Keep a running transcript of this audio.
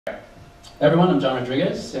Everyone, I'm John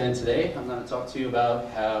Rodriguez, and today I'm going to talk to you about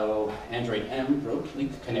how Android M broke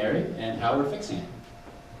LeakCanary and how we're fixing it.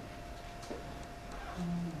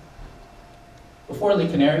 Before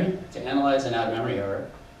LeakCanary, to analyze an out-of-memory error,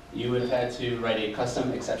 you would have had to write a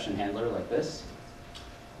custom exception handler like this,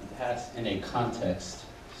 and pass in a context.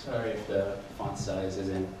 Sorry if the font size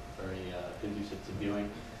isn't very conducive to viewing.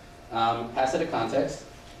 Pass it a context,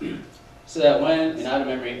 so that when an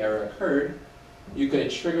out-of-memory error occurred, you could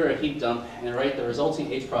trigger a heap dump and write the resulting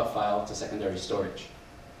HPROF file to secondary storage.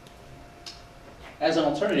 As an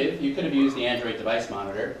alternative, you could have used the Android device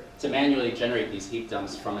monitor to manually generate these heap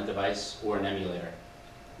dumps from a device or an emulator.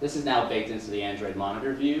 This is now baked into the Android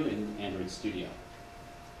monitor view in Android Studio.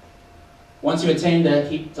 Once you attain the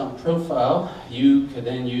heap dump profile, you could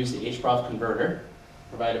then use the HPROF converter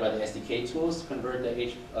provided by the SDK tools to convert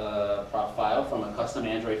the HPROF file from a custom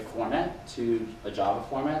Android format to a Java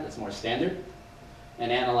format that's more standard,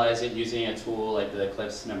 and analyze it using a tool like the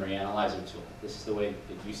Eclipse Memory Analyzer tool. This is the way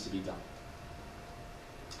it used to be done.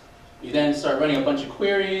 You then start running a bunch of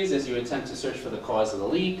queries as you attempt to search for the cause of the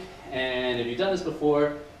leak, and if you've done this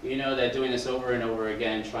before, you know that doing this over and over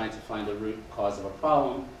again, trying to find the root cause of a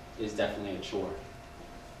problem, is definitely a chore.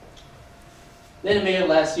 Then in May of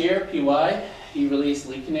last year, PY, he released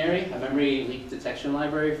LeakCanary, a memory leak detection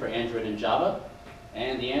library for Android and Java,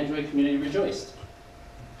 and the Android community rejoiced.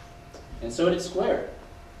 And so did Square,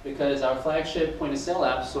 because our flagship point-of-sale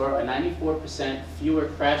app saw a 94% fewer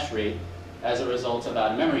crash rate as a result of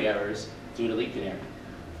out-of-memory errors due to LeakCanary.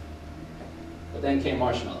 But then came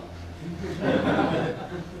Marshmallow.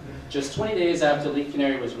 Just 20 days after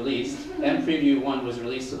LeakCanary was released, M Preview 1 was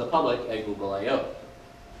released to the public at Google I/O.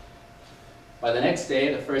 By the next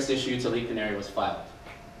day, the first issue to LeakCanary was filed,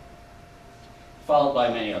 followed by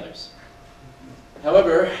many others.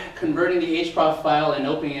 However, converting the HPROF file and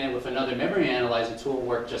opening it with another memory analyzer tool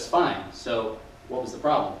worked just fine. So what was the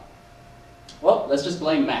problem? Well, let's just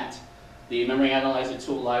blame Matt. The memory analyzer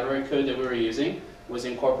tool library code that we were using was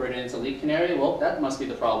incorporated into LeakCanary. Well, that must be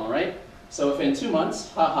the problem, right? So within 2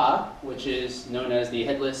 months, HaHa, which is known as the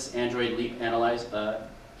Headless Android Heap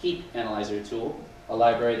Analyzer tool, a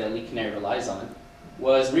library that LeakCanary relies on,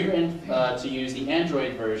 was rewritten to use the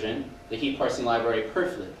Android version, the heap parsing library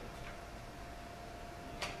Perflib.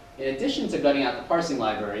 In addition to gutting out the parsing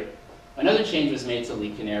library, another change was made to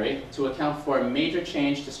LeakCanary to account for a major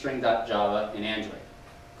change to string.java in Android.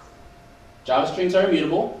 Java strings are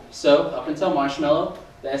immutable, so up until Marshmallow,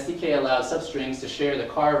 the SDK allowed substrings to share the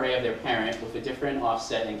car array of their parent with a different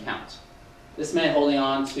offset and count. This meant holding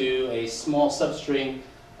on to a small substring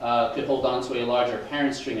could hold on to a larger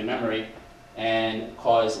parent string in memory and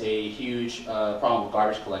cause a huge problem with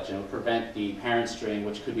garbage collection. It would prevent the parent string,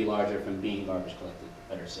 which could be larger, from being garbage collected,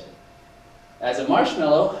 better said. As a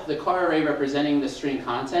Marshmallow, the car array representing the string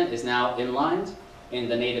content is now inlined in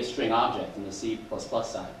the native string object in the C++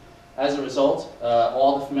 side. As a result,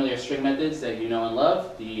 all the familiar string methods that you know and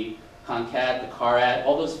love, the concat, the charat,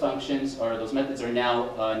 all those functions, or those methods are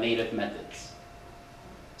now native methods.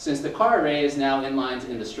 Since the car array is now inlined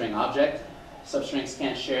in the string object, substrings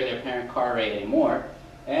can't share their parent car array anymore,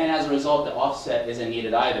 and as a result, the offset isn't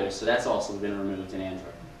needed either, so that's also been removed in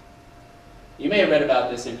Android. You may have read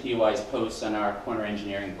about this in PY's post on our Corner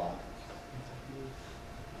Engineering blog.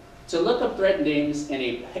 To look up thread names in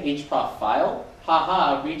a HPROF file,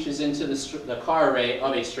 HaHa reaches into the car array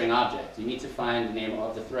of a string object. You need to find the name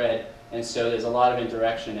of the thread, and so there's a lot of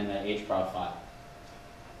indirection in that HPROF file.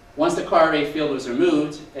 Once the car array field was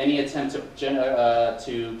removed, any attempt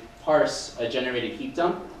to parse a generated heap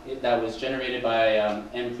dump that was generated by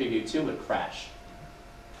M Preview 2 would crash.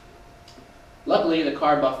 Luckily, the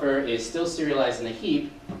car buffer is still serialized in the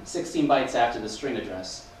heap 16 bytes after the string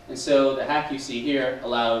address. And so the hack you see here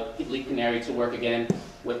allowed LeakCanary to work again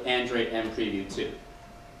with Android M Preview 2.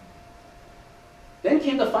 Then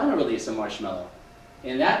came the final release of Marshmallow.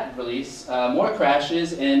 In that release, more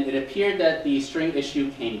crashes, and it appeared that the string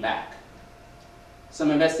issue came back.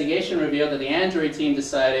 Some investigation revealed that the Android team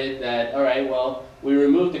decided that, all right, well, we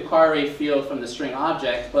removed the car array field from the string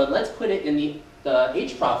object, but let's put it in the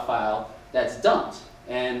HPROF file that's dumped,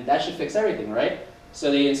 and that should fix everything, right? So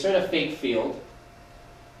they insert a fake field,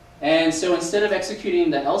 and so instead of executing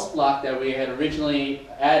the else block that we had originally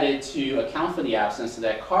added to account for the absence of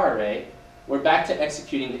that car array, we're back to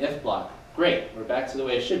executing the if block. Great, we're back to the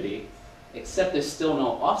way it should be, except there's still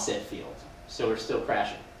no offset field, so we're still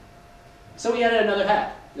crashing. So we added another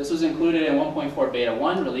hack. This was included in 1.4 beta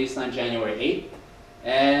 1, released on January 8th,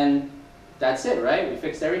 and that's it, right? We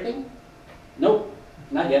fixed everything? Nope,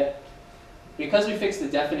 not yet. Because we fixed the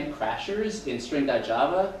definite crashers in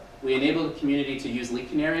string.java, we enabled the community to use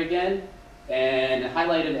LeakCanary again, and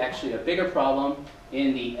highlighted actually a bigger problem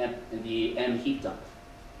in the M heap dump.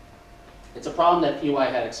 It's a problem that PY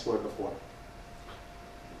had explored before.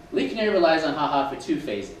 LeakCanary relies on HaHa for two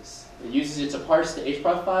phases. It uses it to parse the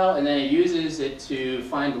HPROF file, and then it uses it to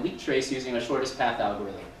find the leak trace using a shortest path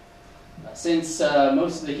algorithm. Since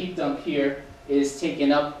most of the heap dump here is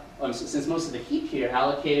taken up, since most of the heap here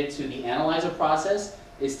allocated to the analyzer process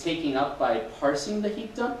is taken up by parsing the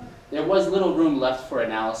heap dump, there was little room left for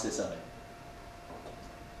analysis of it.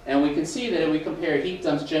 And we can see that if we compare heap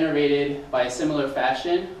dumps generated by a similar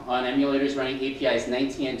fashion on emulators running APIs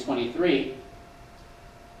 19 and 23,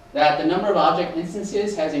 that the number of object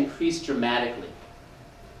instances has increased dramatically.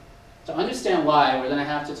 To understand why, we're going to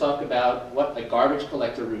have to talk about what a garbage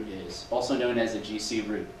collector root is, also known as a GC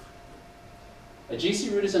root. A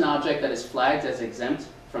GC root is an object that is flagged as exempt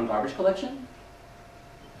from garbage collection.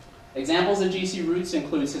 Examples of GC roots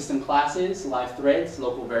include system classes, live threads,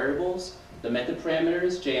 local variables, the method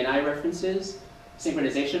parameters, JNI references,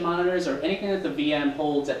 synchronization monitors, or anything that the VM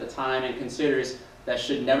holds at the time and considers that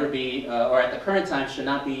should never be, or at the current time should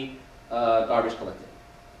not be garbage collected.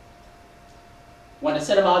 When a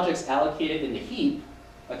set of objects allocated in the heap,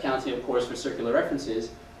 accounting of course for circular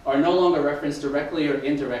references, are no longer referenced directly or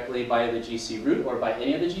indirectly by the GC root or by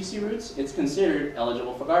any of the GC roots, it's considered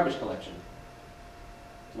eligible for garbage collection.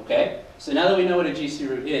 Okay, so now that we know what a GC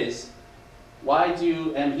root is, why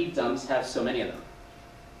do M heap dumps have so many of them?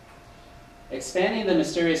 Expanding the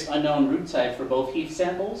mysterious unknown root type for both heap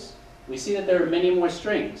samples, we see that there are many more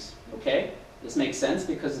strings. Okay, this makes sense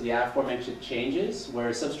because of the aforementioned changes where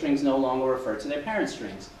substrings no longer refer to their parent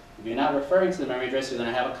strings. If you're not referring to the memory address, you're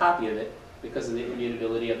going to have a copy of it because of the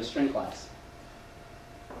immutability of the string class.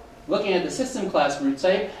 Looking at the system class root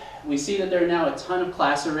type, we see that there are now a ton of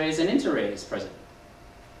class arrays and int arrays present.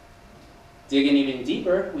 Digging even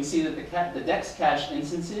deeper, we see that the dex cache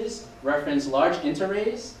instances reference large int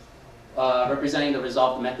arrays representing the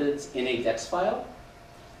resolved methods in a dex file,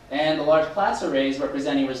 and the large class arrays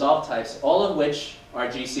representing resolved types, all of which are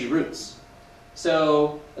GC roots.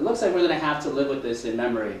 So it looks like we're going to have to live with this in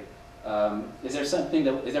memory. Is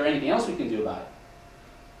there anything else we can do about it?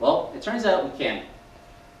 Well, it turns out we can.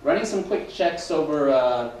 Running some quick checks over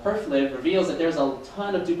perflib reveals that there's a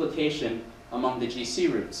ton of duplication among the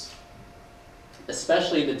GC roots,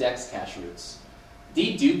 especially the dex cache roots.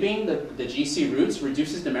 Deduping the GC roots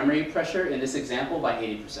reduces the memory pressure in this example by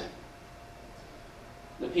 80%.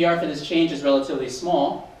 The PR for this change is relatively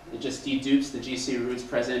small. It just dedupes the GC roots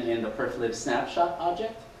present in the perflib snapshot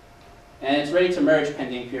object, and it's ready to merge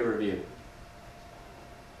pending peer review.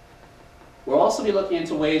 We'll also be looking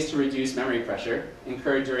into ways to reduce memory pressure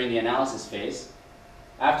incurred during the analysis phase.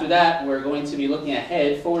 After that, we're going to be looking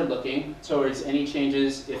ahead, forward-looking, towards any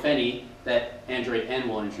changes, if any, that Android N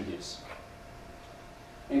will introduce.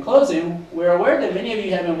 In closing, we're aware that many of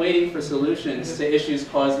you have been waiting for solutions to issues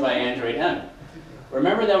caused by Android M.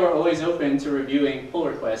 Remember that we're always open to reviewing pull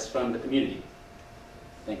requests from the community.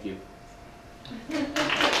 Thank you.